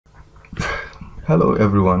Hello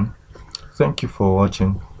everyone, thank you for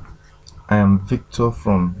watching. I am Victor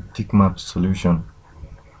from arcmap solution.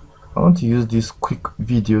 I want to use this quick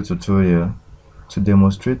video tutorial to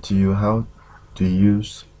demonstrate to you how to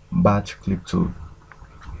use batch clip tool.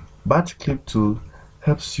 Batch clip tool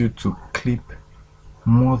helps you to clip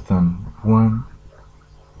more than one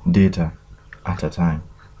data at a time.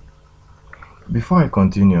 Before I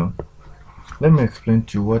continue, let me explain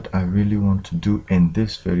to you what I really want to do in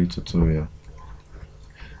this very tutorial.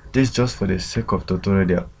 This just for the sake of tutorial.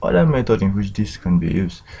 There are other methods in which this can be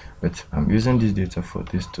used, but I'm using this data for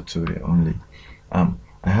this tutorial only. I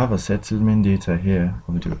have a settlement data here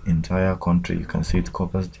of the entire country. You can see it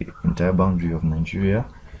covers the entire boundary of Nigeria.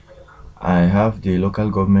 I have the local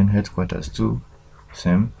government headquarters too,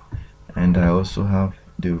 same, and I also have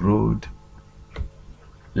the road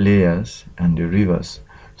layers and the rivers.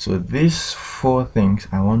 So these four things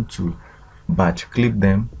I want to batch clip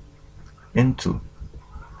them into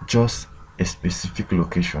just a specific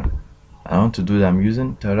location. I want to do that. I'm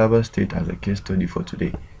using Taraba State as a case study for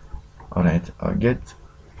today. Alright, I'll get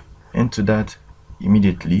into that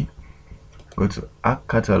immediately. Go to Arc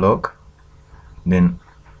Catalog, then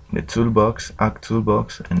the toolbox, Arc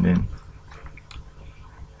Toolbox, and then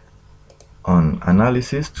on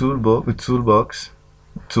Analysis Toolbox,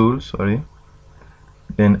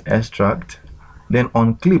 then Extract, then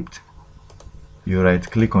on Clipped, you right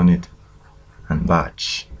click on it and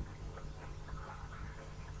batch.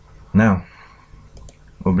 Now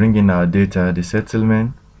we'll bring in our data, the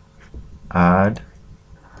settlement, add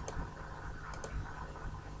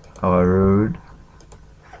our road,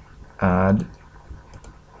 add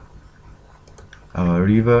our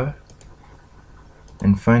river,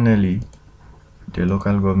 and finally the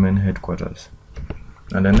local government headquarters.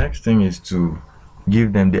 And the next thing is to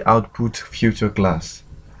give them the output future class.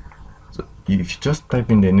 So if you just type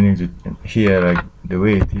in the name here like the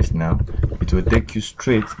way it is now, it will take you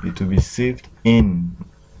straight, it will be saved in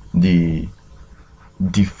the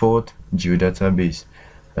default geodatabase.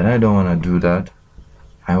 But I don't want to do that.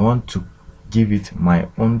 I want to give it my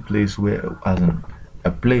own place, where as in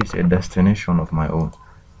a place, a destination of my own.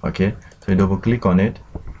 Okay, so you double click on it,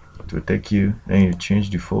 it will take you, then you change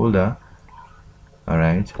the folder.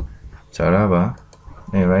 Alright, Taraba,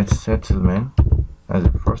 then you write settlement as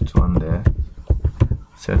the first one there,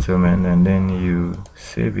 settlement, and then you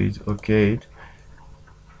save it. Okay,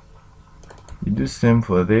 you do same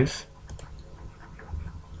for this.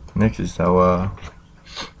 Next is our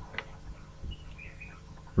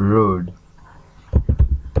road.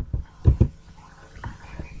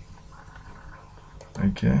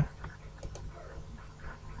 Okay,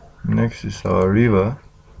 next is our river.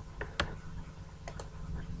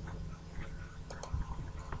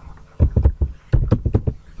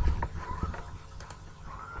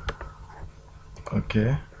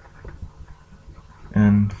 Okay,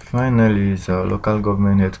 and finally is our local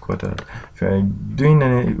government headquarters. If you're doing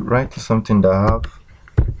any, write something that have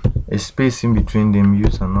a space in between them,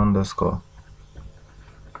 use an underscore,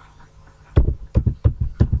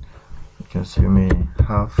 because you may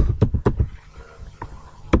have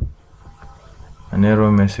an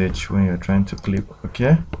error message when you're trying to clip.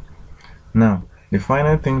 Okay, now the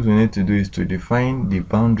final things we need to do is to define the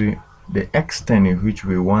boundary, the extent in which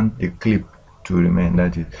we want the clip to remain.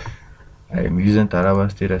 That is, I'm using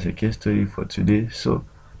Taraba State as a case study for today, so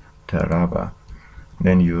Taraba.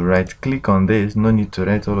 Then you right click on this. No need to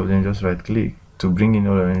write all of them, just right click. To bring in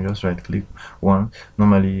all of them, just right click one.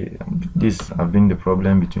 Normally this have been the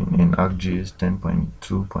problem between in ArcGIS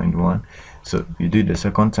 10.2.1. so you do it the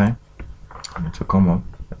second time to come up,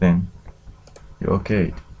 then you're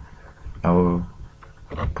okay. I will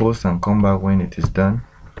post and come back when it is done.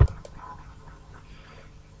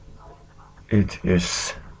 It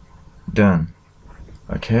is done.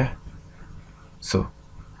 Okay, so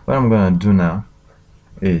what I'm gonna do now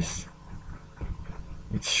is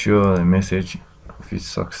it show a message of its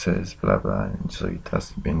success, blah blah, and so it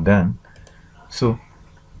has been done. So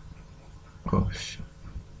gosh,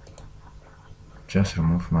 just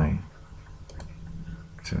remove my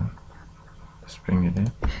let's bring it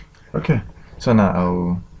in. Okay, so now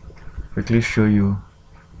I'll quickly show you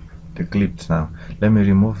the clips. Now let me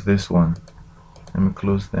remove this one, let me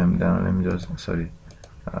close them down, let me just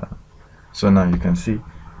so now you can see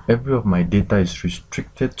every of my data is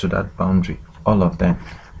restricted to that boundary, all of them.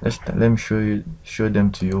 Let me show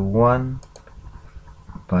them to you one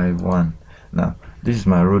by one. Now this is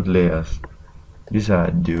my road layers. These are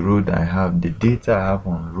the road I have, the data I have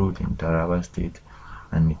on road in Taraba State,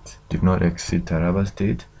 and it did not exceed Taraba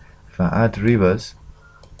State. If I add rivers,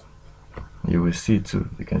 you will see too,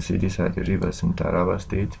 you can see these are the rivers in Taraba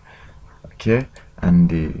State. okay, and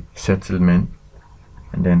the settlement,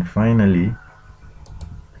 and then finally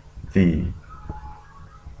the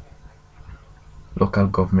local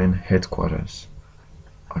government headquarters.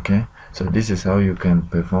 Okay, so this is how you can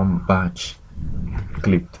perform batch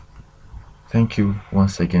clipped. Thank you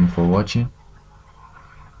once again for watching.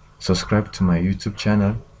 Subscribe to my YouTube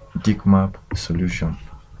channel, Arcmap Solution.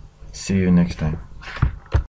 See you next time.